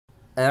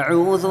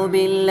أعوذ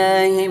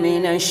بالله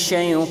من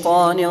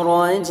الشيطان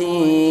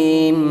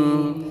الرجيم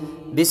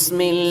بسم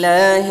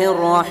الله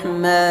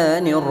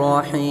الرحمن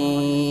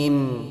الرحيم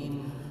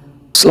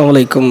السلام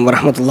عليكم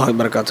ورحمة الله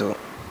وبركاته.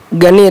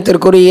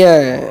 கண்ணியத்திற்குரிய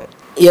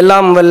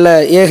எல்லாம் வல்ல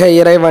ஏக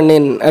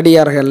இறைவனின்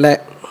அடியார்கள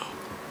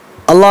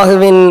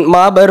அல்லாஹுவின்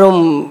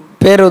மாபெரும்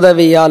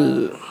பேருதவியால்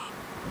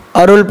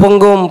அருள்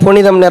பொங்கும்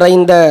புனிதம்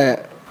நிறைந்த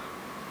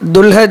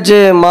துல்ஹஜ்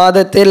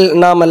மாதத்தில்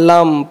நாம்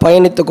எல்லாம்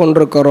பயணித்து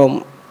கொண்டிருக்கிறோம்.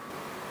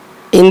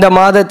 இந்த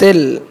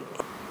மாதத்தில்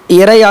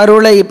இறை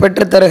அருளை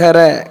பெற்றுத்தருகிற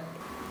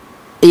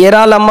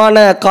ஏராளமான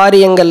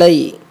காரியங்களை,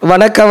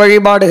 வணக்க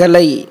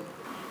வழிபாடுகளை,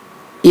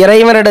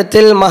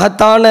 இறைவனிடத்தில்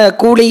மகத்தான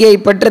கூலியை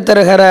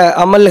பெற்றுத்தருகிற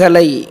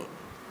அமல்களை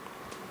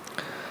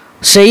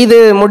செய்து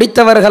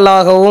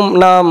முடித்தவர்களாகவும்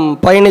நாம்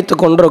பயணித்து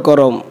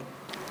கொண்டிருக்கிறோம்.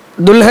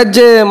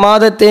 துல்ஹஜ்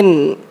மாதத்தின்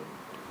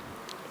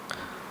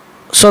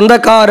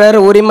சொந்தக்காரர்,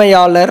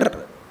 உரிமையாளர்.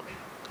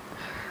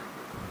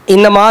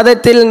 இந்த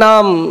மாதத்தில்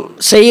நாம்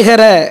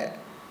செய்கிற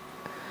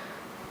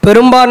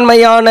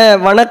பெரும்பான்மையான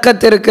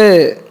வணக்கத்திற்கு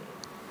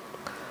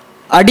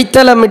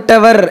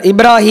அடித்தளமிட்டவர்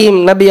இப்ராஹிம்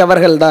நபி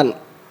அவர்கள்தான்.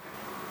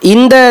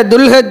 இந்த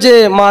துல்ஹஜ்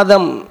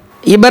மாதம்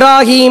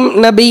இப்ராஹிம்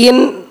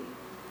நபியின்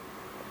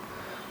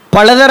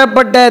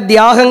பலதரப்பட்ட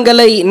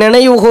தியாகங்களை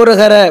நினைவு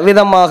கூறுகிற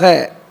விதமாக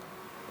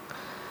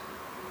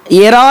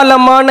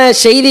ஏராளமான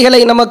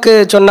செய்திகளை நமக்கு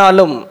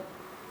சொன்னாலும்,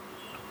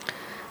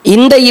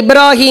 இந்த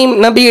இப்ராஹிம்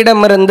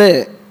நபியிடமிருந்து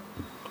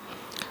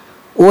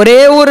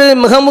ஒரே ஒரு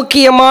மிக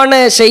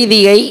முக்கியமான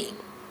செய்தியை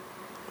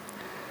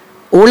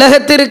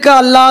உலகத்திற்கு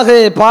அல்லாஹ்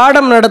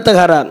பாடம்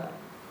நடத்துகிறான்.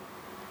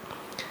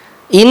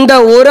 இந்த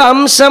ஒரு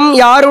அம்சம்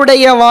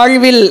யாருடைய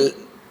வாழ்வில்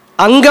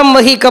அங்கம்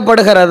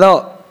வகிக்கப்படுகிறதோ,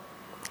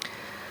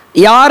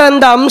 யார்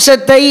அந்த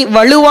அம்சத்தை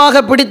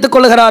வலுவாக பிடித்து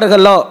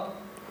கொள்கிறார்களோ,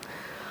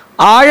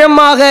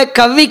 ஆழமாக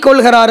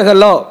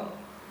கவ்விக்கொள்கிறார்களோ,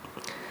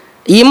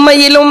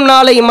 இம்மையிலும்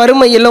நாளை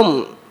மறுமையிலும்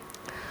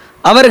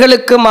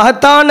அவர்களுக்கு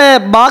மகத்தான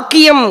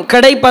பாக்கியம்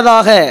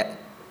கிடைப்பதாக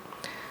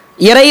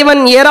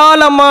இறைவன்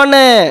ஏராளமான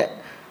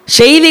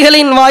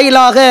செய்திகளின்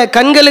வாயிலாக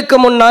கண்களுக்கு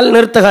முன்னால்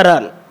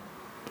நிறுத்துகிறான்.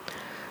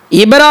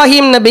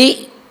 இப்ராஹிம் நபி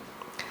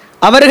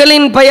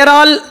அவர்களின்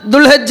பெயரால்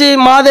துல்ஹஜ்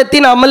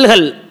மாதத்தின்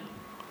அமல்கள்.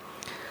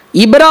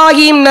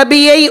 இப்ராஹிம்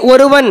நபியை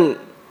ஒருவன்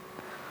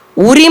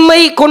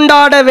உரிமை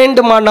கொண்டாட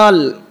வேண்டுமானால்,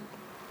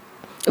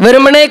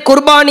 வெறுமனே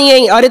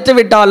குர்பானியை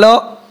அறுத்துவிட்டாலோ,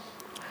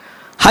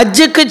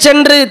 ஹஜ்ஜுக்கு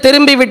சென்று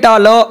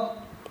திரும்பிவிட்டாலோ,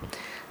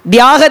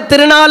 தியாக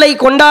திருநாளை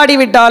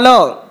கொண்டாடிவிட்டாலோ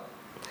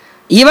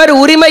இவர்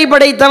உரிமை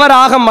படைத்தவர்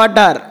ஆக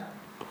மாட்டார்.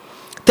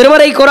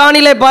 திருமறை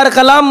குரானிலே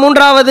பார்க்கலாம்,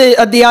 3வது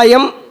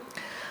அத்தியாயம்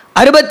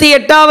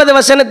 68வது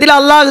வசனத்தில்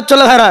அல்லாஹ்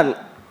சொல்கிறான்,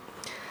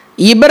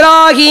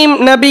 இப்ராஹிம்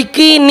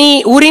நபிக்கு நீ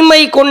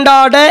உரிமை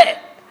கொண்டாட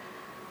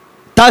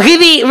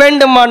தகுதி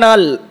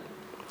வேண்டுமானால்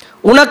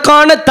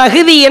உனக்கான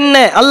தகுதி என்ன?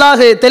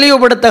 அல்லாஹ்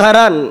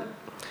தெளிவுபடுத்துகிறான்.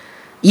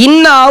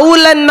 இன்ன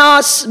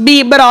அவுலன்னாஸ் பி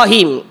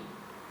இப்ராஹிம்,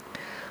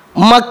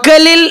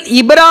 மக்களில்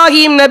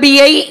இப்ராஹிம்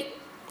நபியை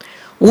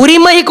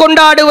உரிமை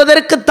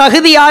கொண்டாடுவதற்கு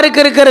தகுதி யாருக்கு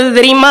இருக்கிறது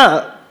தெரியுமா?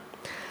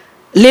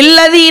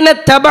 லில்லதீன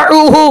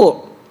தபஊஹு,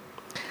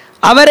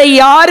 அவரை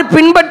யார்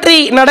பின்பற்றி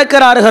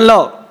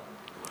நடக்கிறார்களோ,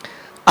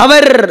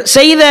 அவர்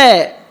செய்த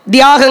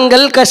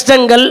தியாகங்கள்,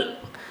 கஷ்டங்கள்,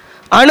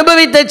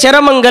 அனுபவித்த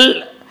சிரமங்கள்,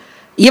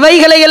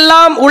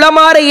 இவைகளையெல்லாம்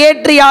உளமாற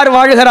ஏற்றி யார்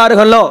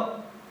வாழ்கிறார்களோ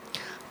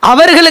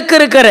அவர்களுக்கு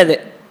இருக்கிறது.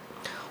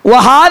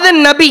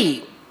 வஹாதன் நபி,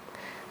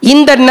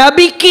 இந்த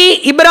நபிக்கு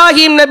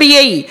இப்ராஹிம்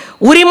நபியை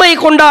உரிமை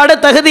கொண்டாட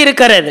தகுதி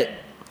இருக்கிறது.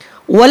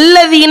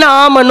 வல்லதீன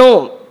ஆமனு,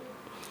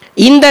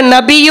 இந்த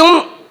நபியும்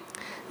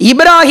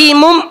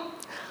இப்ராஹிமும்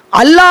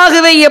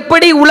அல்லாஹுவை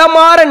எப்படி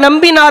உளமாற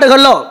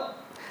நம்பினார்களோ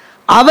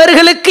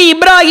அவர்களுக்கு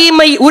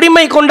இப்ராஹிமை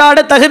உரிமை கொண்டாட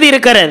தகுதி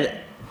இருக்கிறது.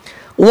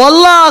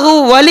 வல்லாஹு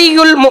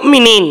வலியுல்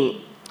முஃமினீன்,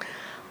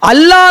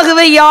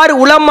 அல்லாஹுவை யார்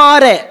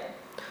உளமாற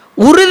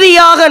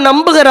உறுதியாக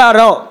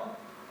நம்புகிறாரோ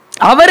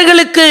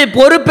அவர்களுக்கு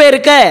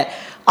பொறுப்பேற்க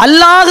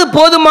அல்லாஹ்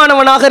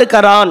போதுமானவனாக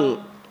இருக்கிறான்.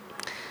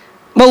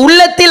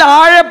 உள்ளத்தில்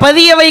ஆழ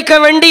பதிய வைக்க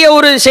வேண்டிய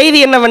ஒரு செய்தி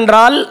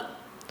என்னவென்றால்,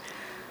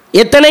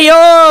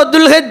 எத்தனையோ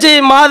துல்ஹஜ்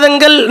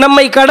மாதங்கள்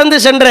நம்மை கடந்து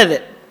சென்றது.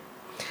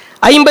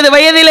 50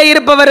 வயதில்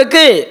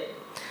இருப்பவருக்கு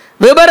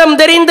விவரம்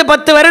தெரிந்து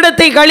 10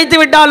 வருடத்தை கழித்து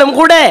விட்டாலும்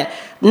கூட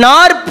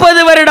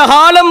 40 வருட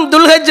காலம்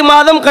துல்ஹஜ்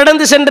மாதம்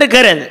கடந்து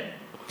சென்றிருக்கிறது.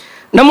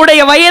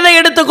 நம்முடைய வயதை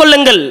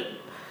எடுத்துக்கொள்ளுங்கள்,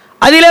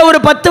 அதில் ஒரு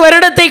 10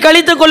 வருடத்தை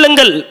கழித்து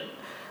கொள்ளுங்கள்,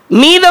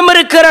 மீதம்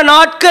இருக்கிற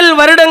நாட்கள்,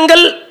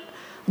 வருடங்கள்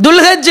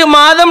துல்ஹஜ்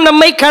மாதம்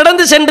நம்மை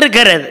கடந்து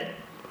சென்றிருக்கிறது.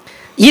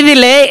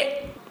 இதிலே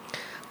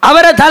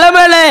அவரை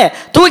தலைமையில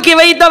தூக்கி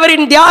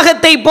வைத்தவரின்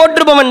தியாகத்தை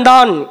போற்றுபவன்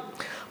தான்,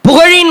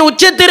 புகழின்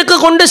உச்சத்திற்கு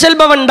கொண்டு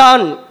செல்பவன்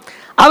தான்,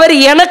 அவர்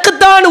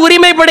எனக்குத்தான்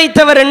உரிமை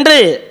படைத்தவர் என்று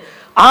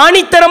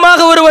ஆணித்தரமாக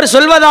ஒருவர்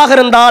சொல்வதாக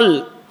இருந்தால்,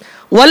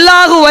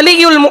 வல்லாஹு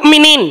வலியுல்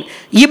முஃமினீன்,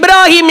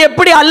 இப்ராஹிம்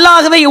எப்படி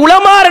அல்லாஹுவை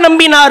உளமாற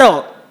நம்பினாரோ,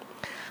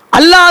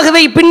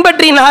 அல்லாஹுவை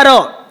பின்பற்றினாரோ,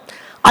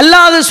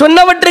 அல்லாஹ்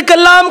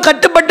சொன்னவற்றுக்கெல்லாம்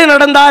கட்டுப்பட்டு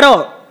நடந்தாரோ,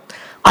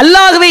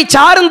 அல்லாஹுவை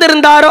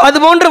சார்ந்திருந்தாரோ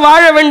அதுபோன்று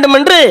வாழ வேண்டும்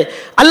என்று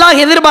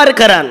அல்லாஹ்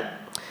எதிர்பார்க்கிறான்.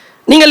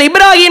 நீங்கள்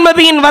இப்ராஹிம்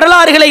நபியின்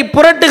வரலாறுகளை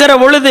புரட்டுகிற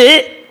பொழுது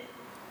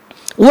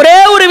ஒரே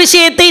ஒரு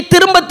விஷயத்தை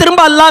திரும்ப திரும்ப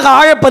அல்லாஹ்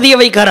ஆழப்பதிய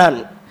வைக்கிறான்.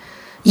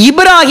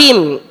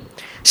 இப்ராஹிம்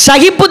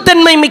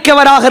சகிப்புத்தன்மை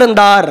மிக்கவராக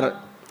இருந்தார்.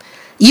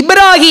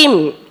 இப்ராஹிம்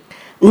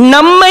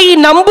நம்மை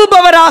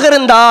நம்புபவராக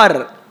இருந்தார்.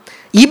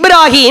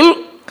 இப்ராஹிம்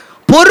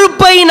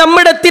பொறுப்பை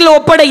நம்மிடத்தில்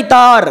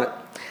ஒப்படைத்தார்.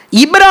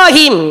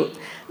 இப்ராஹிம்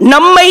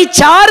நம்மை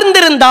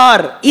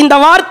சார்ந்திருந்தார். இந்த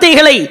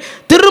வார்த்தைகளை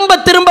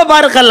திரும்ப திரும்ப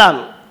பார்க்கலாம்.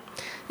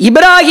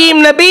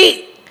 இப்ராஹிம் நபி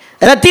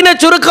ரத்தின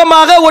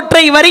சுருக்கமாக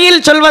ஒற்றை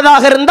வரியில்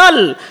சொல்வதாக இருந்தால்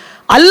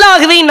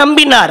அல்லாஹ்வை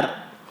நம்பினார்.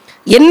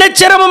 என்ன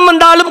சிரமம்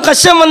வந்தாலும்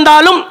கஷ்டம்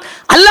வந்தாலும்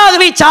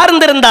அல்லாஹ்வை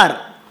சார்ந்திருந்தார்.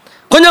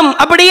 கொஞ்சம்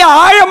அப்படியே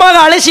ஆழமாக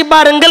அலசி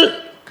பாருங்கள்.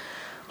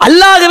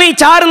 அல்லாஹ்வை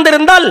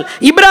சார்ந்திருந்தால்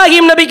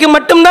இப்ராஹிம் நபிக்கு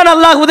மட்டும்தான்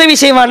அல்லாஹ் உதவி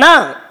செய்வானா?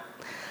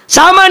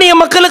 சாமானிய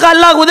மக்களுக்கு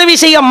அல்லாஹ் உதவி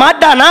செய்ய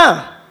மாட்டானா?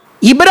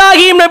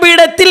 இப்ராஹிம்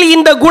நபியிடத்தில்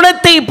இந்த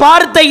குணத்தை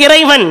பார்த்த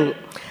இறைவன்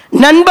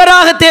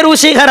நண்பராக தேர்வு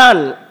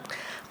செய்கிறான்.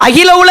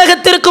 அகில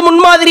உலகத்திற்கு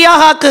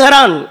முன்மாதிரியாக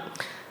ஆக்குகிறான்.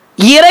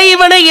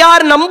 இறைவனை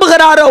யார்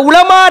நம்புகிறாரோ,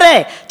 உளமாற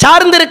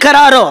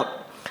சார்ந்திருக்கிறாரோ,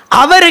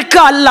 அவருக்கு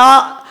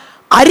அல்லாஹ்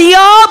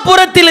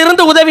அரியாபுரத்தில்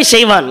இருந்து உதவி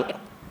செய்வான்.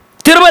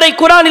 திருமறை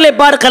குர்ஆனிலே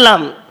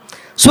பார்க்கலாம்.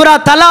 சூரா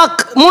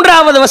தலாக்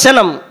 3வது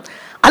வசனம்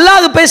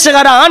அல்லாஹ்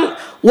பேசுகிறான்,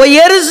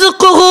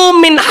 வயர்ஸுகுஹு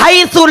மின்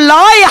ஹைது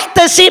லா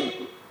யஹ்தஸிப்.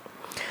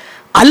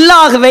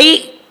 அல்லாஹ்வை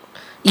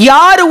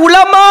யார்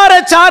உளமாற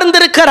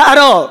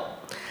சார்ந்திருக்கிறாரோ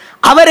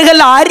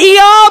அவர்கள்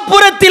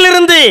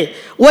அரியாபுரத்திலிருந்து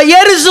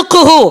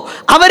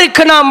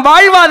அவருக்கு நாம்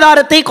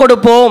வாழ்வாதாரத்தை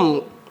கொடுப்போம்.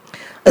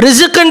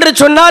 ரிஸ்க் என்று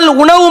சொன்னால்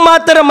உணவு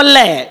மாத்திரம் அல்ல.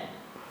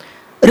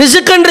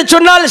 ரிஸ்க் என்று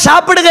சொன்னால்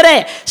சாப்பிடுகிற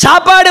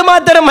சாப்பாடு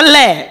மாத்திரம் அல்ல.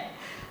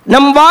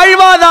 நம்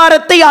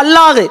வாழ்வாதாரத்தை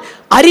அல்லாஹ்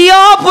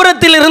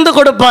அரியாபுரத்தில் இருந்து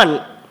கொடுப்பான்.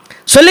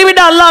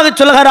 சொல்லிவிட்டு அல்லாஹ்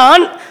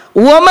சொல்கிறான்,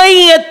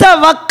 ஒமையத்த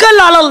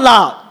வக்கல்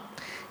அலல்லாஹ்.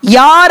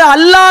 யார்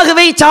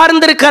அல்லாஹ்வை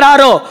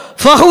சார்ந்திருக்கிறாரோ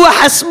ஃபஹுவ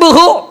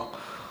ஹஸ்புஹு,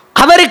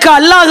 அவருக்கு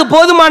அல்லாஹ்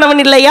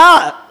போதுமானவன் இல்லையா?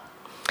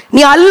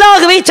 நீ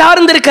அல்லாஹ்வை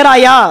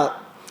சார்ந்திருக்கிறாயா?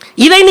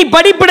 இதை நீ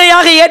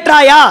படிப்படையாக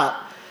ஏற்றாயா?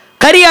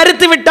 கறி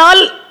அறுத்து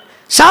விட்டால்,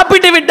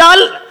 சாப்பிட்டு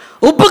விட்டால்,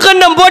 உப்பு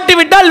கண்டம் போட்டு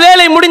விட்டால்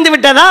வேலை முடிந்து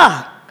விட்டதா?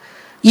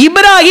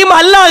 இப்ராஹிம்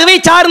அல்லாஹ்வை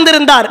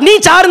சார்ந்திருந்தார். நீ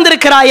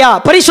சார்ந்திருக்கிறாயா?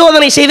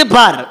 பரிசோதனை செய்து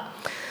பார்.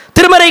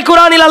 திருமறை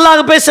குர்ஆனில்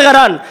அல்லாஹ்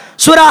பேசுகிறான்.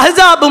 சூரா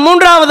அஹ்ஸாப்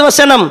 3வது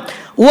வசனம்,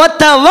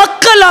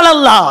 வத்தவக்கல்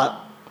அலல்லாஹ்.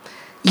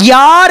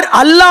 யார்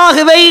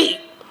அல்லாஹ்வை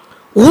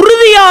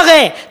உறுதியாக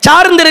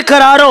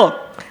சார்ந்திருக்கிறாரோ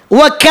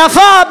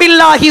வகஃபா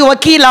பில்லாஹி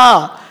வக்கீலா,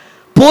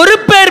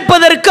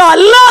 பொறுப்பேற்பதற்கு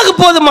அல்லாஹ்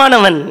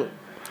போதுமானவன்.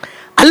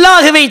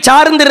 அல்லாஹ்வை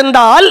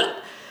சார்ந்திருந்தால்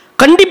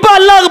கண்டிப்பா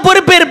அல்லாஹ்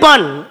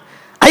பொறுப்பேற்பான்.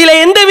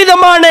 அதில் எந்த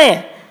விதமான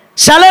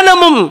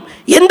சலனமும்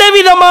எந்த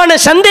விதமான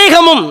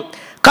சந்தேகமும்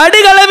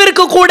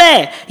கடுகளவிற்கு கூட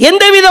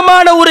எந்த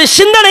விதமான ஒரு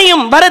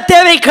சிந்தனையும் வர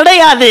தேவை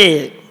கிடையாது.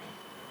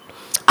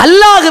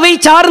 அல்லாஹ்வை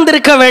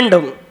சார்ந்திருக்க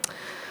வேண்டும்.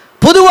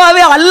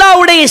 பொதுவாகவே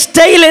அல்லாஹ்வுடைய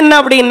ஸ்டைல் என்ன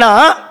அப்படின்னா,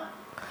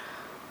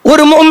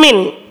 ஒரு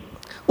முஃமின்,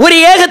 ஒரு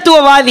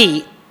ஏகத்துவவாதி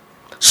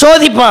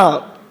சோதிப்பான்,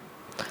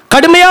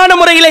 கடுமையான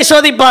முறையிலே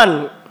சோதிப்பான்.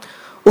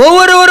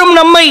 ஒவ்வொருவரும்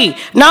நம்மை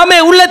நாமே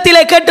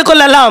உள்ளத்திலே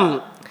கேட்டுக்கொள்ளலாம்.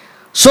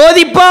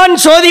 சோதிப்பான்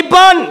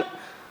சோதிப்பான்,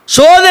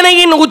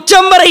 சோதனையின்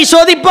உச்சம் வரை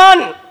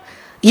சோதிப்பான்.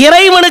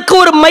 இறைவனுக்கு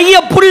ஒரு மைய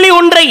புள்ளி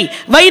ஒன்றை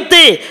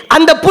வைத்து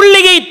அந்த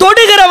புள்ளியை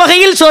தொடுகிற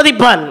வகையில்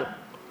சோதிப்பான்.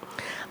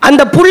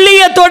 அந்த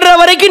புள்ளியை தொடுற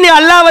வரைக்கும் நீ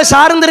அல்லாஹ்வை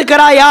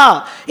சார்ந்திருக்கிறாயா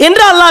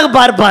என்று அல்லாஹ்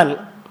பார்ப்பான்.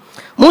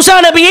 மூசா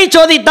நபியை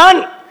சோதித்தான்.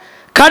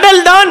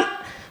 கடல் தான்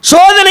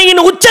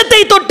சோதனையின்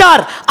உச்சத்தை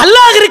தொட்டார்.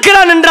 அல்லாஹ்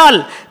இருக்கிறான் என்றால்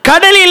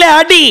கடலிலே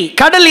அடி,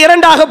 கடல்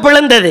இரண்டாக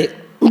பிளந்தது.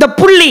 இந்த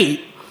புள்ளி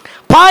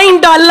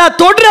பாயிண்ட் அல்லாஹ்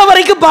தொடுற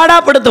வரைக்கும்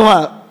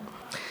பாடாப்படுத்துவான்.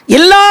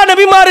 எல்லா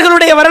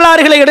நபிமார்களுடைய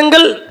வரலாறுகளை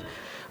எடுங்கள்.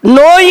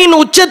 நோயின்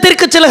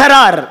உச்சத்திற்கு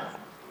செல்கிறார்.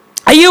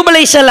 அய்யூப்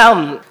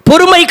அலைஹிஸ்ஸலாம்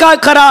பொறுமை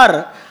காக்கிறார்,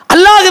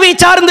 அல்லாஹ்வை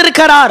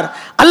சார்ந்திருக்கிறார்,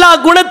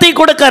 அல்லாஹ் குணத்தை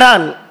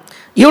கொடுக்கிறான்.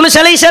 யூனுஸ்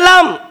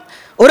அலைஹிஸ்ஸலாம்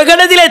ஒரு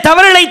கணத்திலே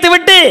தவறிழைத்து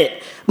விட்டு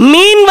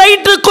மீன்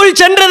வயிற்றுக்குள்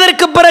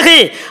சென்றதற்கு பிறகு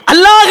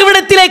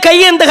அல்லாஹ்விடத்திலே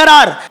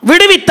கையேந்துகிறார்,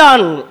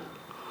 விடுவித்தான்.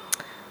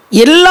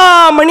 எல்லா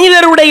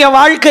மனிதருடைய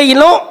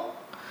வாழ்க்கையிலும்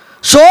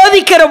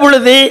சோதிக்கிற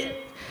பொழுது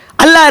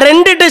அல்லாஹ்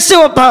 2 டெஸ்ட்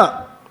வைப்பான்.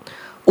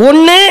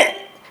 ஒன்று,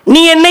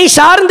 நீ என்னை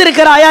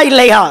சார்ந்திருக்கிறாயா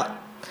இல்லையா?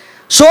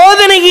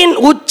 சோதனையின்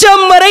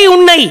உச்சம் வரை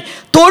உன்னை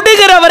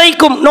தொடுகிற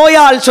வரைக்கும்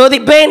நோயால்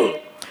சோதிப்பேன்,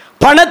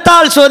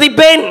 பணத்தால்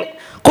சோதிப்பேன்,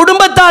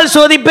 குடும்பத்தால்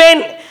சோதிப்பேன்,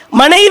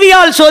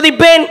 மனைவியால்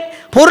சோதிப்பேன்,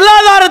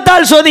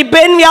 பொருளாதாரத்தால்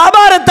சோதிப்பேன்,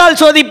 வியாபாரத்தால்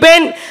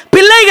சோதிப்பேன்,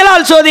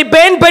 பிள்ளைகளால்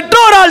சோதிப்பேன்,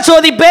 பெற்றோரால்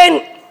சோதிப்பேன்.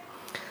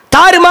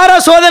 தாறுமாறா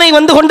சோதனை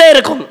வந்து கொண்டே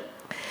இருக்கும்.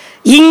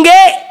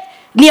 இங்கே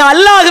நீ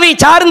அல்லாஹ்வை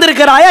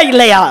சார்ந்திருக்கிறாயா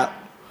இல்லையா?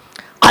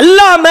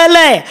 அல்லாஹ் மேல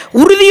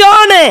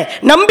உறுதியான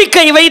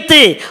நம்பிக்கை வைத்து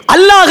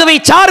அல்லாஹ்வை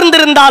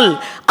சார்ந்திருந்தால்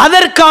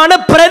அதற்கான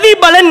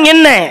பிரதிபலன்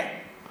என்ன?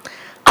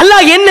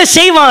 அல்லாஹ் என்ன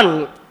செய்வான்?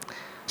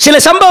 சில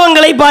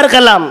சம்பவங்களை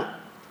பார்க்கலாம்.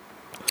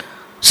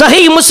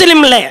 சஹீஹ்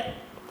முஸ்லிம்ல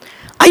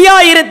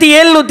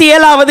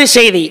 5707வது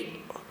செய்தி.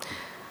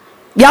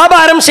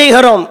 வியாபாரம்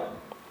செய்கிறோம்,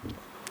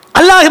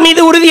 அல்லாஹ்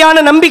மீது உறுதியான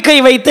நம்பிக்கை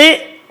வைத்து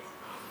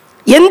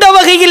எந்த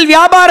வகையில்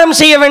வியாபாரம்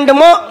செய்ய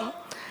வேண்டுமோ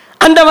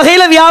அந்த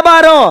வகையில்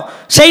வியாபாரம்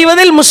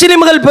செய்வதில்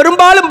முஸ்லிம்கள்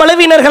பெரும்பாலும்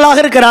பலவீனர்களாக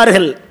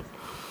இருக்கிறார்கள்.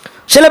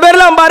 சில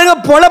பேர்லாம் பாருங்க,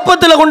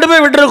 பொழப்பத்தில் கொண்டு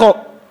போய் விட்டுருக்கோம்.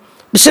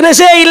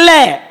 பிஸ்னஸே இல்லை,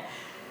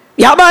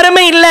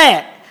 வியாபாரமே இல்லை,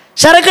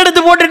 சரக்கு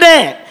எடுத்து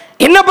போட்டுட்டேன்,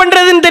 என்ன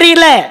பண்ணுறதுன்னு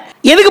தெரியல.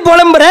 எதுக்கு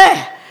புலம்புற?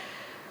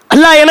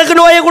 அல்லாஹ் எனக்கு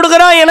நோயை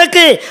கொடுக்குறான்,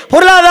 எனக்கு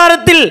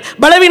பொருளாதாரத்தில்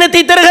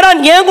பலவீனத்தை தருகிறான்,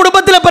 என்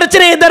குடும்பத்தில்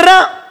பிரச்சனையை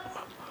தர்றான்.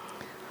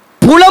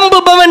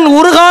 புலம்புபவன்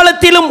ஒரு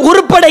காலத்திலும்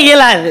உருப்பட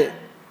இயலாது.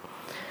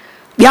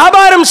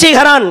 வியாபாரம்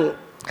செய்கிறான்,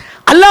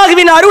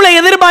 அல்லாஹ்வின் அருளை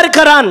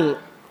எதிர்பார்க்கிறான்,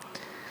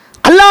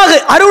 அல்லாஹ்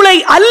அருளை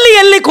அள்ளி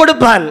அள்ளி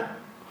கொடுப்பான்.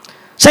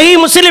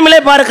 சஹீஹ் முஸ்லிமிலே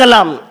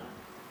பார்க்கலாம்,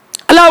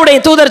 அல்லாஹ்வுடைய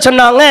தூதர்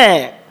சொன்னாங்க,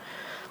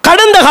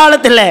 கடந்த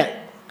காலத்தில்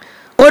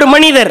ஒரு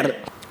மனிதர்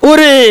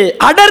ஒரு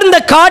அடர்ந்த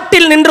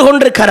காட்டில் நின்று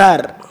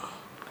கொண்டிருக்கிறார்.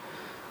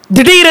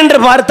 திடீரென்று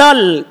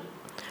பார்த்தால்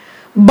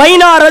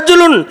பைனா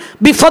ரஜுலுன்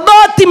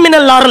பிஃபதாத்தி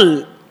மினல் அர்ல்,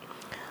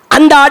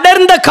 அந்த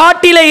அடர்ந்த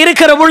காட்டிலே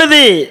இருக்கிற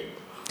பொழுது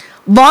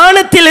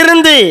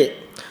வானத்திலிருந்து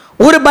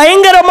ஒரு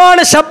பயங்கரமான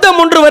சப்தம்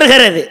ஒன்று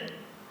வருகிறது.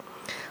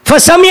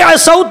 ஃபஸமிஅ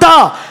ஸௌதா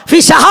ஃபி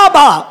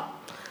ஸஹாபா,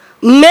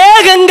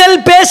 மேகங்கள்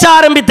பேச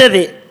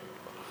ஆரம்பித்தது.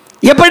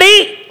 எப்படி?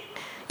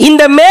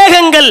 இந்த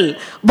மேகங்கள்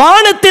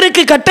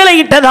வானத்திற்கு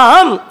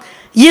கட்டளையிட்டதாம்,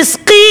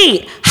 இஸ்கி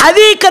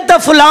ஹதீகத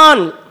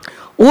ஃபுலான்,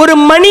 ஒரு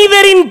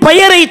மனிதரின்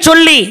பெயரை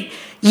சொல்லி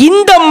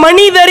இந்த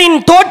மனிதரின்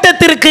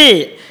தோட்டத்திற்கு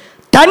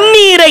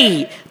தண்ணீரை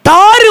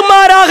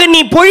தாறுமாறாக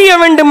நீ பொழிய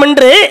வேண்டும்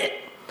என்று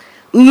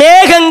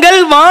மேகங்கள்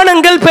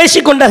வானங்கள்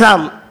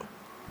பேசிக்கொண்டதாம்.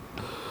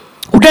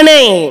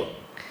 உடனே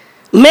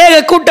மேக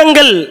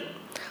கூட்டங்கள்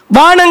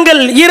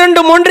வானங்கள்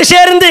இரண்டும் ஒன்று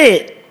சேர்ந்து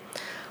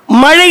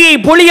மழையை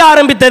பொழிய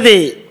ஆரம்பித்தது.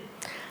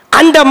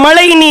 அந்த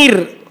மழை நீர்,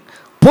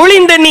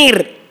 பொழிந்த நீர்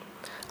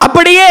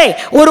அப்படியே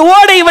ஒரு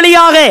ஓடை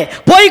வழியாக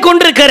போய்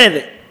கொண்டிருக்கிறது.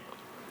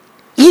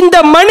 இந்த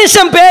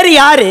மனுஷன் பேர்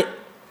யாரு?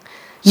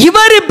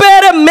 இவர்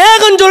பேரை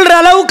மேகம் சொல்ற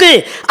அளவுக்கு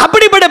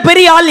அப்படிப்பட்ட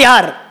பெரிய ஆள்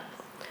யார்?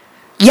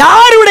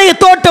 யாருடைய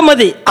தோட்டம்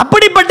அது?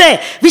 அப்படிப்பட்ட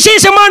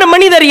விசேஷமான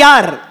மனிதர்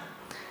யார்?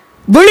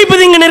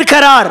 விழிப்புதிங்க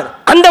நிற்கிறார்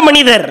அந்த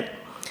மனிதர்.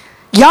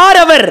 யார்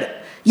அவர்?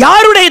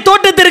 யாருடைய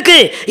தோட்டத்திற்கு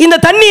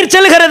இந்த தண்ணீர்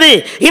செல்கிறது?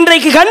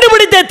 இன்றைக்கு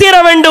கண்டுபிடித்தே தீர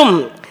வேண்டும்.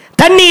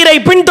 தண்ணீரை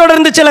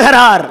பின்தொடர்ந்து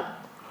செல்கிறார்.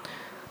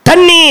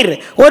 தண்ணீர்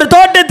ஒரு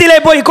தோட்டத்திலே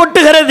போய்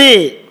கொட்டுகிறது.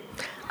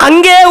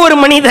 அங்கே ஒரு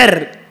மனிதர்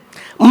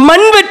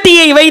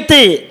மண்வெட்டியை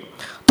வைத்து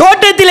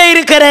தோட்டத்திலே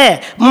இருக்கிற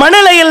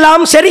மணலை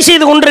எல்லாம் சரி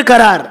செய்து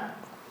கொண்டிருக்கிறார்.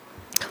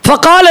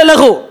 ஃபகால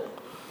லஹு,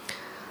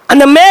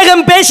 அந்த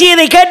மேகம்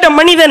பேசியதை கேட்ட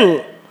மனிதன்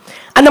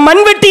அந்த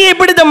மண்வெட்டியை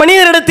பிடித்த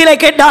மனிதரிடத்திலே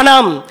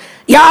கேட்டானாம்,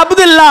 யா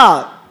அப்துல்லா,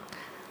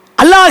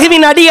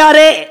 அல்லாஹுவின்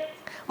அடியாரே,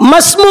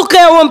 மஸ்முக,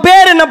 உன்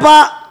பேர் என்னப்பா?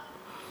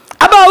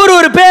 அப்ப அவர்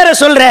ஒரு பேரை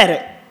சொல்றாரு.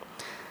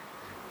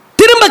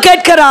 திரும்ப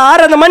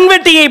கேட்கிறார் அந்த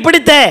மண்வெட்டியை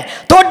பிடித்த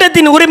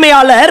தோட்டத்தின்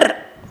உரிமையாளர்,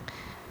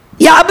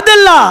 யா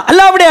அப்துல்லா,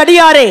 அல்லாஹ்வுடைய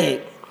அடியாரே,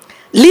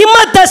 லிம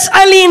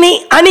தஸ்அலினி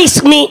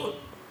அனிஸ்மி,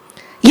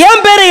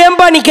 என் பேரை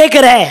ஏன்பா நீ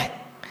கேட்கிற?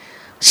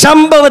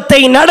 சம்பவத்தை,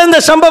 நடந்த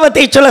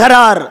சம்பவத்தை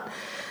சொல்கிறார்.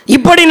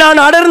 இப்படி நான்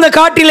அடர்ந்த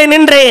காட்டிலே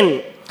நின்றேன்,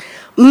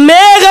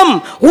 மேகம்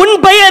உன்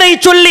பெயரை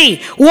சொல்லி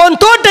உன்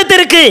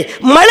தோட்டத்திற்கு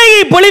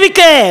மழையை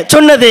பொழிவிக்க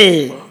சொன்னது.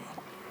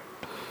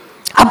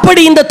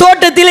 அப்படி இந்த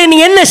தோட்டத்திலே நீ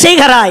என்ன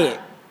செய்கிறாய்?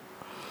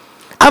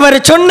 அவர்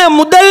சொன்ன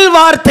முதல்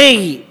வார்த்தை,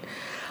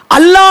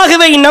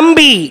 அல்லாஹுவை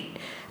நம்பி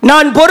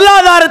நான்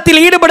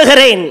பொருளாதாரத்தில்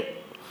ஈடுபடுகிறேன்,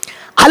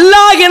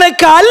 அல்லாஹ்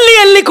எனக்கு அள்ளி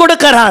அள்ளி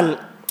கொடுக்கிறான்.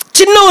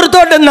 சின்ன ஒரு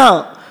தோட்டம் தான்,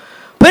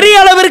 பெரிய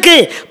அளவிற்கு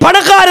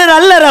பணக்காரர்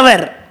அல்லர்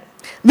அவர்.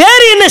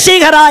 வேறு என்ன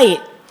செய்கிறாய்?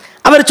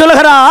 அவர்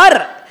சொல்கிறார்,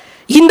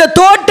 இந்த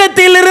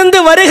தோட்டத்திலிருந்து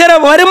வருகிற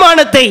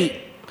வருமானத்தை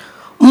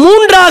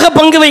மூன்றாக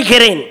பங்கு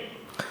வைக்கிறேன்.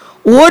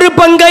 ஒரு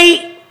பங்கை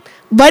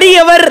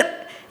வறியவர்,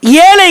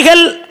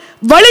 ஏழைகள்,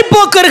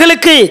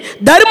 வழிப்போக்கர்களுக்கு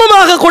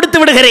தர்மமாக கொடுத்து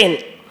விடுகிறேன்.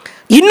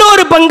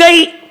 இன்னொரு பங்கை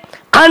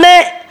அன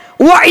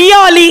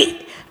வயாலி,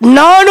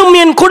 நானும்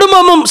என்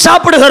குடும்பமும்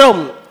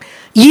சாப்பிடுகிறோம்.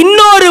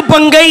 இன்னொரு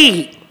பங்கை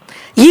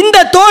இந்த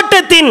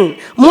தோட்டத்தின்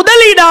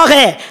முதலீடாக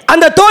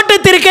அந்த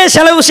தோட்டத்திற்கே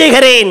செலவு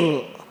செய்கிறேன்.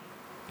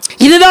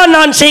 இதுதான்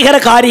நான் செய்கிற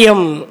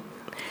காரியம்.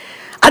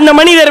 அந்த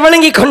மனிதர்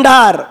விளங்கி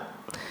கொண்டார்.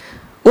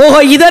 ஓஹோ,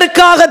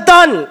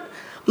 இதற்காகத்தான்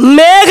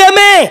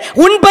மேகமே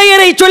உன்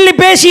பெயரை சொல்லி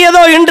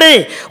பேசியதோ என்று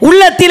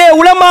உள்ளத்திலே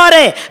உளமாற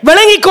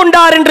விளங்கி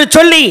கொண்டார் என்று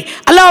சொல்லி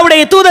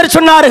அல்லாஹ்வுடைய தூதர்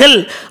சொன்னார்கள்,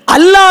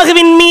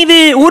 அல்லாஹுவின் மீது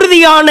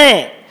உறுதியான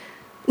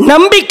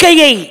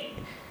நம்பிக்கையை,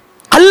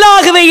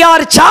 அல்லாஹுவை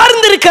யார்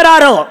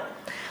சார்ந்திருக்கிறாரோ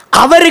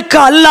அவருக்கு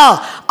அல்லாஹ்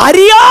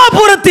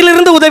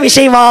அரியாபுரத்திலிருந்து உதவி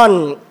செய்வான்.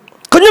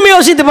 கொஞ்சம்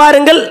யோசித்து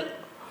பாருங்கள்.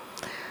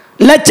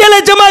 லட்ச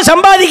லட்சமா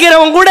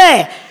சம்பாதிக்கிறவங்க கூட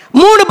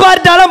 3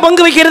 பார்ட்டாலும்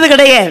பங்கு வைக்கிறது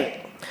கிடையாது.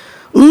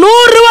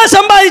 100 ரூபாய்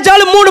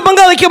சம்பாதிச்சாலும் 3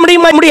 பங்கா வைக்க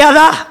முடியுமா?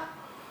 முடியாதா?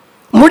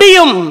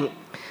 முடியும்.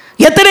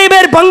 எத்தனை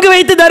பேர் பங்கு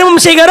வைத்து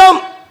தர்மம் செய்கிறோம்?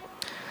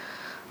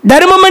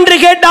 தர்மம் என்று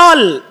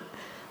கேட்டால்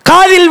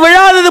காதில்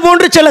விழாதது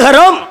போன்று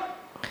செல்கிறோம்.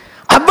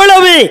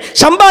 அவ்வளவு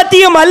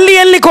சம்பாத்தியம் அள்ளி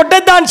அள்ளி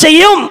கொட்டத்தான்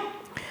செய்யும்.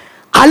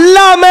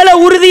 அல்லாஹ் மேல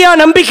உறுதியா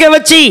நம்பிக்கை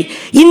வச்சு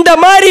இந்த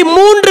மாதிரி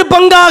 3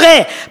 பங்காக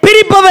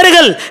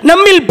பிரிப்பவர்கள்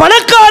நம்மில்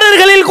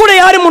பணக்காரர்களில் கூட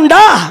யாரும்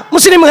உண்டா?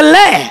 முஸ்லிம்கள்ல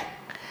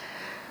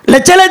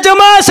லட்ச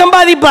லட்சமா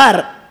சம்பாதிப்பார்,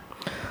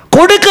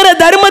 கொடுக்கிற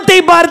தர்மத்தை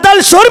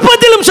பார்த்தால்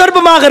சொற்பத்திலும்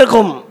சொற்பமாக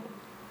இருக்கும்.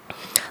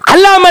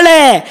 அல்லாஹ் மேல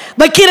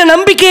வைக்கிற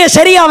நம்பிக்கையை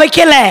சரியா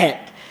வைக்கல.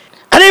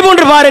 அதே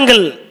போன்று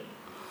பாருங்கள்,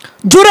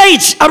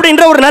 ஜுரைஜ்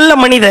அப்படின்ற ஒரு நல்ல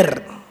மனிதர்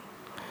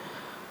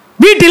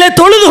வீட்டிலே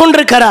தொழுது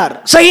கொண்டிருக்கிறார்.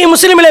 சஹீஹ்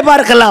முஸ்லிமிலே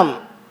பார்க்கலாம்.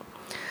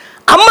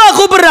 அம்மா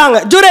கூப்பிடுறாங்க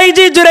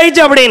ஜுரைஜ் ஜுரைஜ்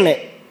அப்படின்னு.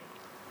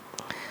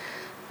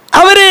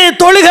 அவரு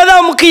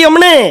தொழுகைதான்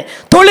முக்கியம்னு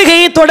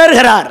தொழுகையை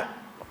தொடர்கிறார்.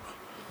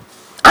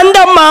 அந்த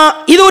அம்மா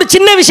இது ஒரு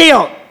சின்ன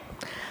விஷயம்,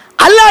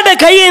 அல்லாஹ்ட்ட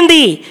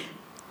கையேந்தி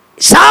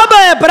சாப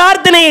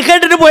பிரார்த்தனையை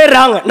கேட்டுட்டு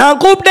போயிடுறாங்க.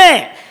 நான் கூப்பிட்டேன்,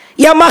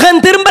 என்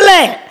மகன் திரும்பல,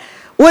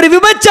 ஒரு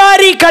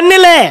விபச்சாரி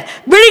கண்ணில்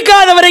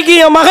விழிக்காத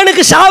வரைக்கும் என்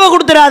மகனுக்கு சாப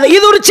கொடுத்துடாத.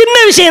 இது ஒரு சின்ன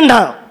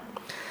விஷயம்தான்.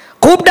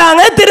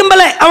 கூப்பிட்டாங்க,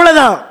 திரும்பல,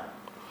 அவ்வளோதான்.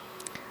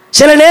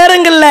 சில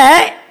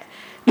நேரங்களில்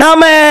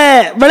நாம்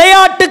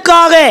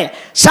விளையாட்டுக்காக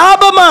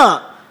சாபமா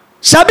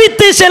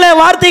சபித்து சில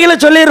வார்த்தைகளை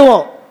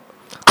சொல்லிடுவோம்,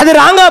 அது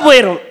ராங்கா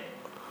போயிடும்.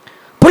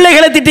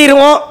 பிள்ளைகளை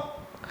திட்டிடுவோம்,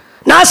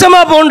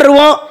 நாசமாக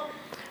போன்றுவோம்,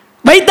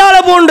 வைத்தால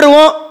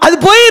போன்றுவோம், அது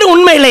போயிடும்.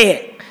 உண்மையிலேயே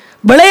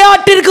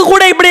விளையாட்டிற்கு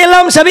கூட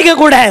இப்படியெல்லாம்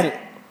சபிக்கக்கூடாது.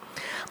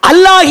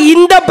 அல்லாஹ்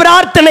இந்த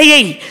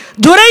பிரார்த்தனையை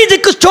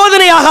ஜுரைஜுக்கு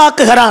சோதனையாக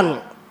ஆக்குகிறான்.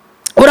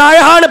 ஒரு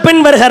அழகான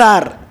பெண்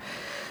வருகிறார்,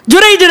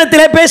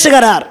 ஜுரைஜிடத்தில்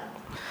பேசுகிறார்.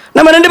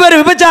 நம்ம 2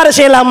 பேரும் விபச்சாரம்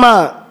செய்யலாமா?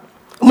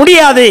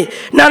 முடியாது,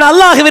 நான்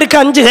அல்லாஹ்விற்கு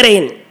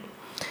அஞ்சுகிறேன்.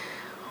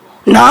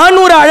 நான்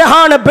ஒரு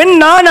அழகான பெண்,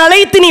 நான்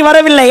அழைத்து நீ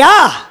வரவில்லையா?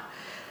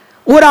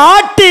 ஒரு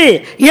ஆட்டு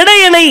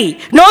இடையனை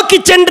நோக்கி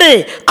சென்று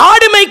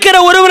ஆடு மேய்க்கிற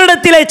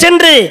ஒருவரிடத்திலே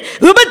சென்று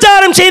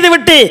விபச்சாரம்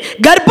செய்துவிட்டு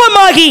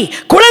கர்ப்பமாகி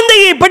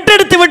குழந்தையை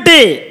பெற்றெடுத்து விட்டு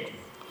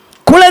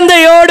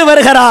குழந்தையோடு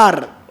வருகிறார்.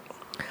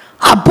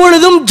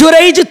 அப்பொழுதும்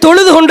ஜுரைஜ்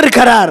தொழுது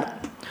கொண்டிருக்கிறார்.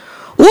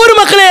 ஊர்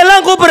மக்களை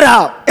எல்லாம் கூப்பிடுறா,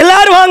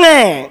 எல்லாரும் வாங்க,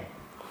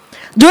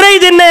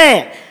 ஜுரைஜ் என்ன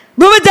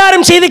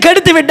விபச்சாரம் செய்து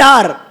கெடுத்து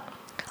விட்டார்,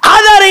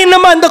 ஆதாரம்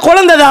என்னமா அந்த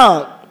குழந்தை தான்.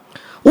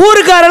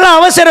 ஊருக்காரெல்லாம்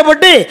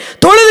அவசரப்பட்டு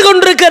தொழுது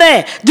கொண்டிருக்கிற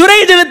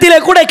ஜுரைஜிடத்திலே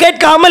கூட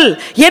கேட்காமல்,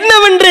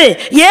 என்னவென்று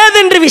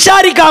ஏதென்று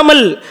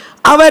விசாரிக்காமல்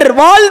அவர்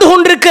வாழ்ந்து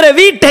கொண்டிருக்கிற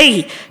வீட்டை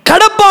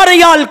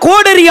கடப்பாறையால்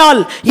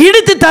கோடரியால்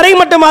இடித்து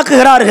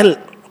தரைமட்டமாக்குகிறார்கள்.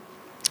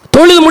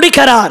 தொழுது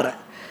முடிக்கிறார்,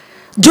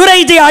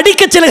 ஜுரைஜை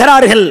அடிக்க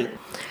செல்கிறார்கள்.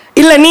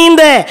 இல்லை, நீ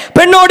இந்த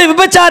பெண்ணோடு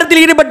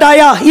விபச்சாரத்தில்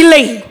ஈடுபட்டாயா?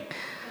 இல்லை.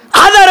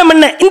 ஆதாரம்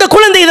என்ன? இந்த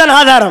குழந்தை தான்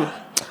ஆதாரம்,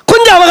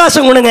 கொஞ்சம்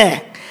அவகாசம் கொடுங்க.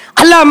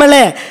 அல்லாஹ் மேல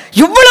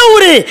இவ்வளவு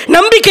ஒரு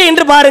நம்பிக்கை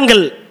என்று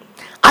பாருங்கள்.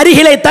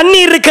 அருகிலே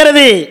தண்ணீர்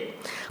இருக்கிறது,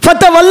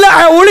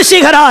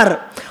 ஒழுசுகிறார்,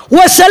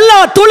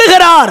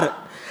 தொழுகிறார்,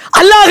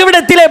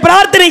 அல்லாஹ்விடத்திலே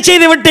பிரார்த்தனை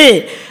செய்துவிட்டு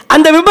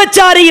அந்த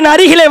விபச்சாரியின்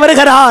அருகிலே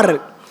வருகிறார்.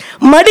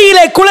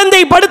 மடியிலே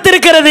குழந்தை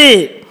படுத்திருக்கிறது.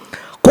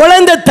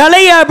 குழந்தை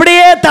தலையை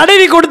அப்படியே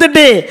தடவி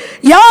கொடுத்துட்டு,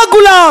 யா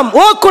குலாம்,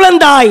 ஓ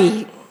குழந்தாய்,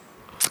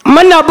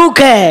 மன்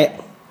அபூக்க,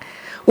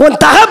 உன்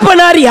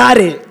தகப்பனார்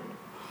யாரு?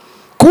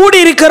 கூடி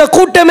இருக்கிற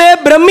கூட்டமே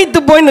பிரமித்து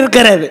போய்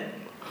நிற்கிறது.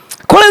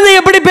 குழந்தை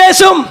எப்படி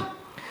பேசும்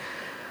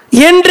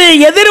என்று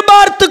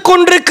எதிர்பார்த்து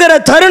கொண்டிருக்கிற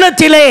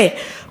தருணத்திலே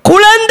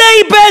குழந்தை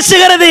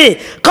பேசுகிறது.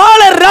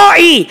 காலர்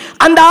ராயி,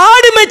 அந்த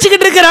ஆடு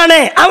மேய்ச்சிக்கிட்டு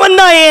இருக்கிறானே அவன்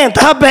தான் ஏன்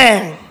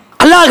தகப்பன்.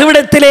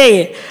 அல்லாஹ்விடத்திலே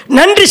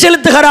நன்றி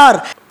செலுத்துகிறார்.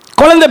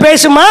 குழந்தை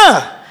பேசுமா?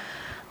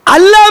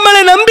 அல்லாஹ் மேல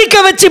நம்பிக்கை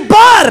வச்சு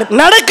பார்,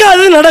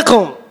 நடக்காது,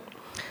 நடக்கும்.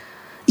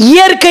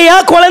 இயற்கையா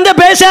குழந்தை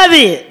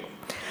பேசாது,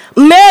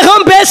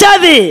 மேகம்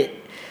பேசாது.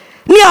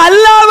 நீ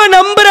அல்லாஹ்வை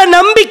நம்புற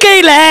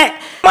நம்பிக்கையில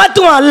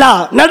மாத்துவான்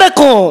அல்லாஹ்,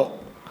 நடக்கும்.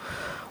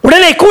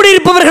 உடனே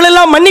கூடியிருப்பவர்கள்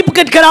எல்லாம் மன்னிப்பு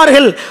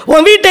கேட்கிறார்கள்.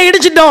 உன் வீட்டை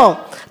இடிச்சிட்டோம்,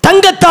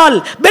 தங்கத்தால்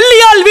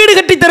வெள்ளியால் வீடு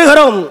கட்டி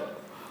தருகிறோம்.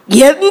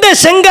 எந்த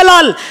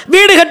செங்கலால்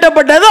வீடு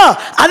கட்டப்பட்டதோ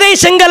அதை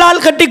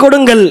செங்கலால் கட்டி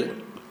கொடுங்கள்.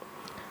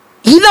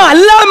 இது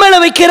அல்லாஹ் மேல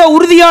வைக்கிற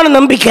உறுதியான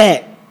நம்பிக்கை.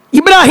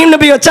 இப்ராஹிம்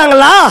நபி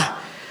வச்சாங்களா?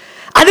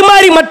 அது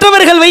மாதிரி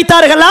மற்றவர்கள்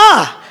வைத்தார்களா?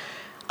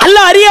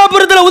 அல்லாஹ்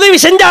அரியாபுரத்தில் உதவி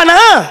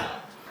செஞ்சானா?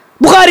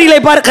 புகாரிலே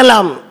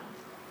பார்க்கலாம்.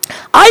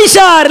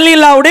 ஆயிஷா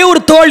ரலியல்லாஹுடைய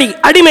ஒரு தோழி,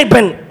 அடிமை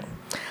பெண்,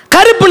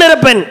 கருப்பு நிற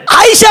பெண்.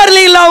 ஆயிஷா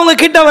ரலியல்லாஹு அவங்க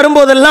கிட்ட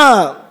வரும்போதெல்லாம்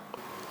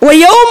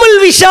வயௌமுல்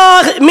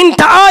விஷாக் மின்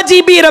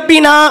தஆஜிபி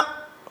ரப்பினா,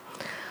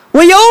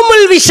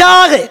 வயௌமுல்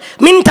விஷாக்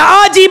மின்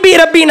தஆஜிபி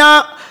ரப்பினா,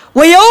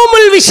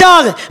 வயௌமுல்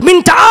விஷாக்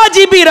மின்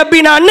தஆஜிபி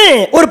ரப்பினான்னு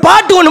ஒரு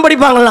பாட்டு ஒன்று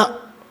படிப்பாங்களாம்.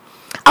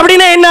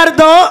 அப்படின்னா என்ன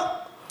அர்த்தம்?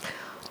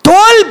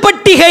 தோல்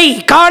பட்டிகை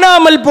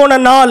காணாமல் போன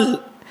நாள்,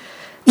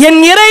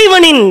 என்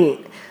இறைவனின்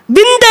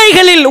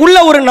விந்தைகளில் உள்ள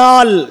ஒரு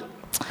நாள்.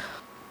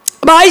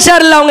 ஆயிஷா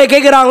ரலியல்லாஹு அவங்க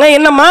கேட்குறாங்க,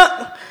 என்னம்மா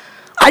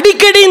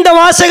அடிக்கடி இந்த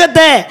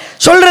வாசகத்தை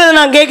சொல்றதை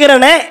நான்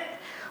கேட்குறேனே,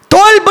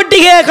 தோல்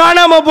பட்டிகை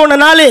காணாமல் போன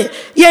நாள்,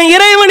 என்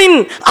இறைவனின்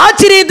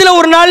ஆச்சரியத்தில்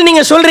ஒரு நாள்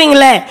நீங்கள்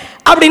சொல்றீங்களே,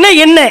 அப்படின்னா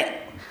என்ன?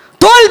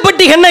 தோல்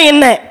பட்டிகைன்னா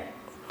என்ன?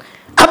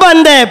 அப்போ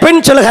அந்த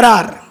பெண்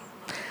சொல்கிறார்,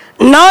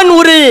 நான்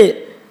ஒரு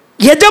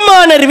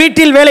எஜமானர்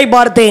வீட்டில் வேலை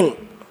பார்த்தேன்.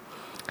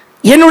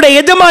 என்னுடைய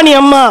எஜமானி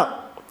அம்மா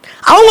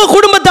அவங்க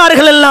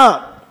குடும்பத்தார்கள் எல்லாம்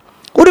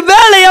ஒரு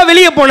வேலையாக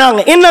வெளியே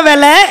போனாங்க. என்ன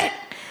வேலை?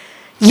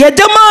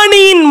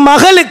 எஜமானியின்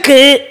மகளுக்கு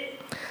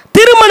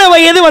திருமண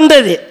வயது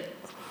வந்தது.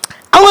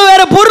 அவங்க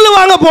வேற பொருள்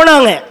வாங்க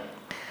போனாங்க.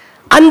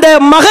 அந்த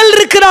மகள்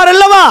இருக்கிறார்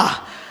அல்லவா,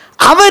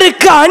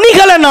 அவருக்கு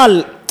அணிகலனால்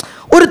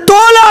ஒரு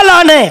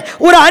தோளாலான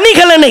ஒரு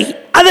அணிகலனை,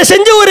 அதை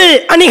செஞ்ச ஒரு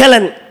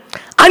அணிகலன்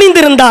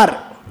அணிந்திருந்தார்.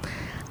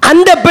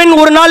 அந்த பெண்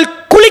ஒரு நாள்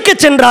குளிக்க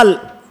சென்றாள்.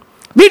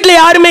 வீட்டில்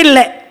யாருமே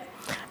இல்லை,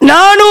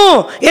 நானும்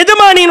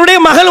எஜமானியினுடைய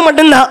மகளும்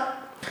மட்டும்தான்.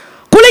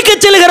 குளிக்க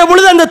செல்கிற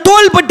பொழுது அந்த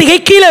தோல் பட்டிகை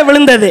கீழே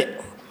விழுந்தது.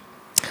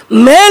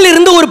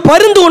 மேலிருந்து ஒரு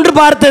பருந்து ஒன்று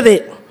பார்த்தது.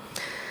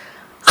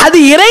 அது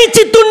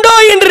இறைச்சி துண்டோ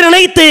என்று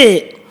நினைத்து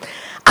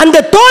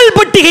அந்த தோல்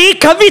பட்டிகையை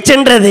கவ்வி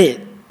சென்றது.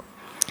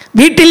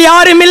 வீட்டில்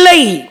யாரும் இல்லை,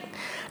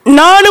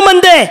 நானும்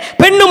அந்த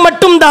பெண்ணும்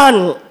மட்டும்தான்.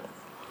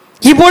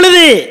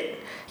 இப்பொழுது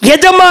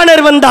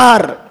எஜமானர்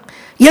வந்தார்,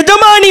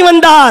 எஜமானி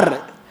வந்தார்.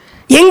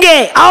 எங்கே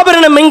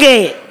ஆபரணம், எங்கே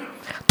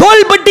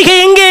தோல் பட்டிகை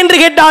எங்கே என்று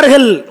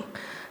கேட்டார்கள்.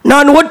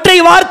 நான் ஒற்றை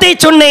வார்த்தை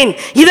சொன்னேன்,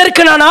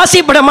 இதற்கு நான்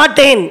ஆசைப்பட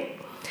மாட்டேன்,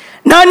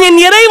 நான் என்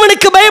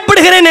இறைவனுக்கு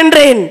பயப்படுகிறேன்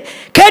என்றேன்.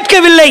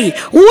 கேட்கவில்லை.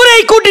 ஊரை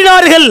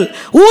கூட்டினார்கள்,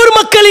 ஊர்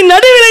மக்களின்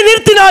நடுவிலை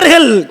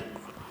நிறுத்தினார்கள்.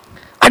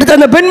 அடுத்து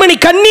அந்த பெண்மணி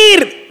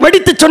கண்ணீர்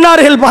வடித்து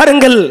சொன்னார்கள்.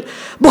 பாருங்கள்,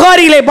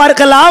 புகாரியிலே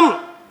பார்க்கலாம்.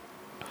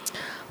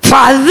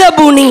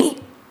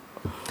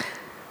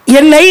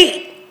 என்னை,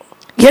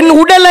 என்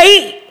உடலை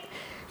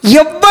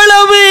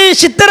எவ்வளவு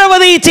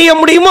சித்திரவதை செய்ய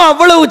முடியுமோ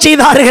அவ்வளவு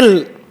செய்தார்கள்.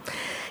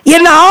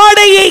 என்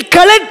ஆடையை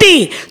கழட்டி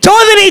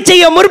சோதனை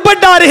செய்ய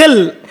முற்பட்டார்கள்.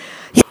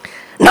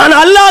 நான்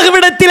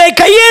அல்லாஹ்விடத்திலே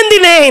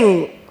கையேந்தினேன்.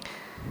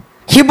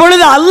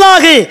 இப்பொழுது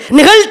அல்லாஹ்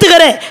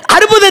நிகழ்த்துகிற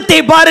அற்புதத்தை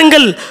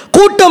பாருங்கள்.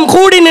 கூட்டம்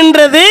கூடி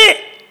நின்றது.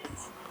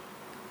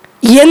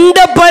 எந்த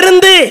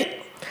பருந்து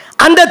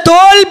அந்த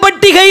தோல்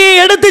பட்டிகையை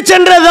எடுத்து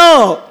சென்றதோ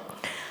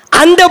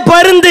அந்த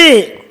பருந்து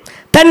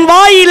தன்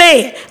வாயிலே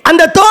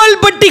அந்த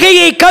தோல்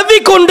பட்டிகையை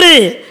கவ்விக்கொண்டு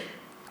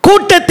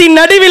கூட்டத்தின்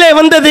நடுவிலே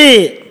வந்தது.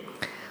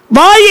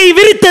 வாயை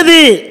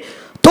விரித்தது,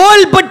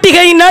 தோல்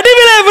பட்டிகை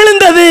நடுவிலே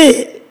விழுந்தது.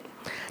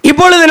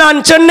 இப்பொழுது நான்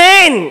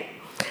சொன்னேன்,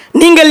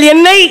 நீங்கள்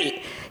என்னை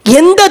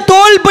எந்த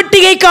தோல்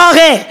பட்டிகைக்காக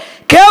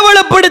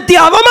கேவலப்படுத்தி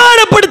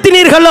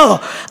அவமானப்படுத்தினீர்களோ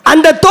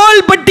அந்த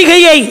தோல்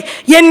பட்டிகையை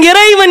என்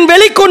இறைவன்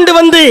வெளிக்கொண்டு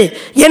வந்து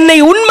என்னை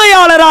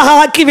உண்மையாளராக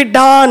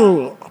ஆக்கிவிட்டான்.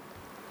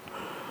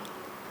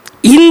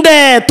 இந்த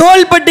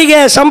தோல் பட்டிகை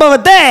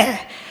சம்பவத்தை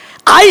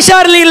ஆயிஷா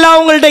ரலியல்லாஹு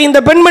அவங்கள்ட்ட இந்த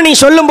பெண்மணி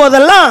சொல்லும்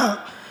போதெல்லாம்,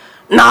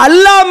 நான்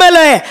அல்லாஹ் மேல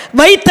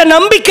வைத்த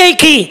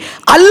நம்பிக்கைக்கு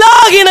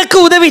அல்லாஹ் எனக்கு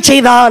உதவி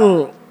செய்தான்.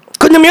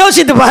 கொஞ்சம்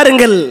யோசித்து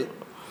பாருங்கள்,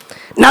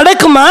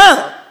 நடக்குமா?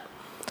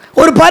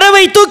 ஒரு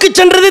பறவை தூக்கி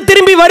சென்றது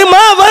திரும்பி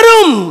வருமா?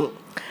 வரும்.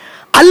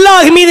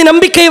 அல்லாஹ் மீது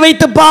நம்பிக்கை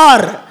வைத்து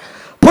பார்,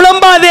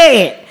 புலம்பாதே.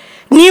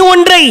 நீ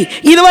ஒன்றை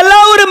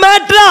இதுவெல்லாம் ஒரு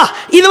மேட்ரா,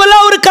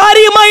 இதுவெல்லாம் ஒரு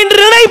காரியமா என்று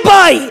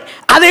நினைப்பாய்,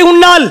 அதை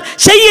உன்னால்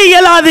செய்ய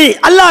இயலாது.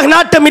 அல்லாஹ்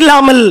நாட்டம்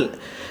இல்லாமல்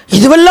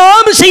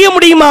இதுவெல்லாம் செய்ய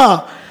முடியுமா,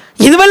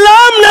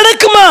 இதுவெல்லாம்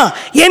நடக்குமா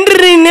என்று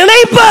நீ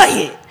நினைப்பாய்.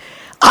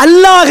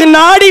 அல்லாஹ்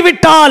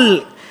நாடிவிட்டால்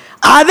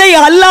அதை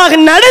அல்லாஹ்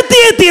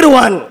நடத்தியே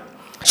தீருவான்.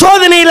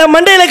 சோதனையில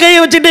மண்டையில கையை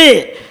வச்சுட்டு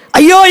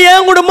ஐயோ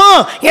என் குடும்பம்,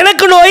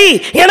 எனக்கு நோய்,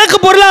 எனக்கு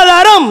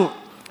பொருளாதாரம்,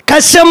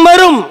 கஷ்டம்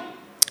வரும்,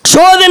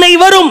 சோதனை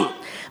வரும்,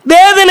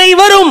 வேதனை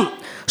வரும்.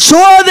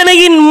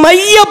 சோதனையின்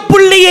மைய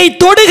புள்ளியை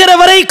தொடுகிற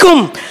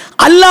வரைக்கும்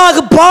அல்லாஹ்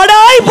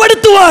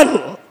பாடாய்படுத்துவான்.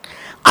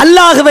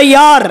 அல்லாஹ்வை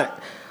யார்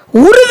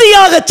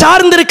உறுதியாக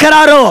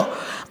சார்ந்திருக்கிறாரோ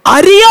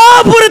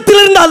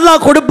அரியாபுரத்திலிருந்து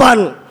அல்லாஹ்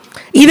கொடுப்பான்.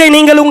 இதை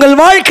நீங்கள் உங்கள்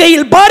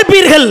வாழ்க்கையில்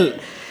பார்ப்பீர்கள்.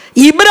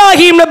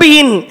 இப்ராஹிம்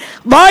நபியின்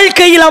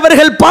வாழ்க்கையில்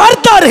அவர்கள்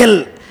பார்த்தார்கள்.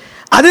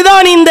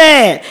 அதுதான் இந்த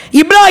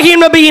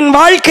இப்ராஹிம் நபியின்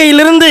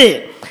வாழ்க்கையிலிருந்து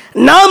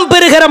நாம்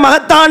பெறுகிற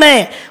மகத்தான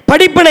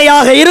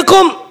படிப்பினையாக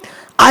இருக்கும்.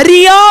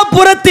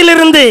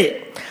 அரியாபுரத்திலிருந்து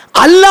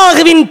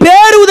அல்லாஹ்வின்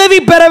பேருதவி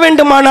பெற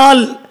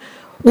வேண்டுமானால்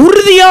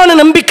உறுதியான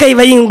நம்பிக்கை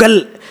வையுங்கள்.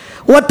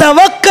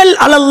 வதவக்கல்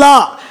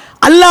அலல்லாஹ்,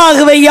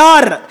 அல்லாஹ்வை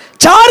யார்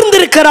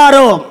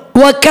சார்ந்திருக்கிறாரோ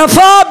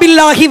வகஃபா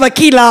பில்லாஹி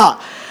வக்கீலா,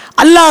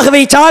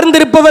 அல்லாஹ்வை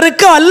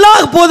சார்ந்திருப்பவருக்கு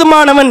அல்லாஹ்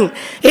போதுமானவன்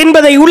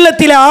என்பதை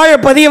உள்ளத்தில் ஆழ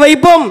பதிய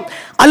வைப்போம்.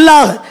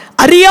 அல்லாஹ்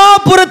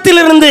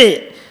அரியாபுரத்திலிருந்து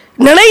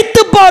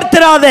நினைத்து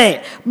பார்த்திராத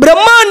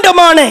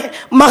பிரம்மாண்டமான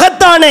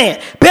மகத்தான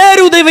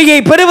பேருதவியை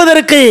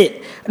பெறுவதற்கு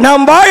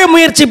நாம் வாழ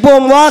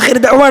முயற்சிப்போம்.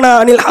 வாஹிர் தஅவானா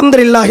அனில்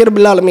ஹம்துலில்லாஹி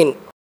ரப்பில் ஆலமீன்.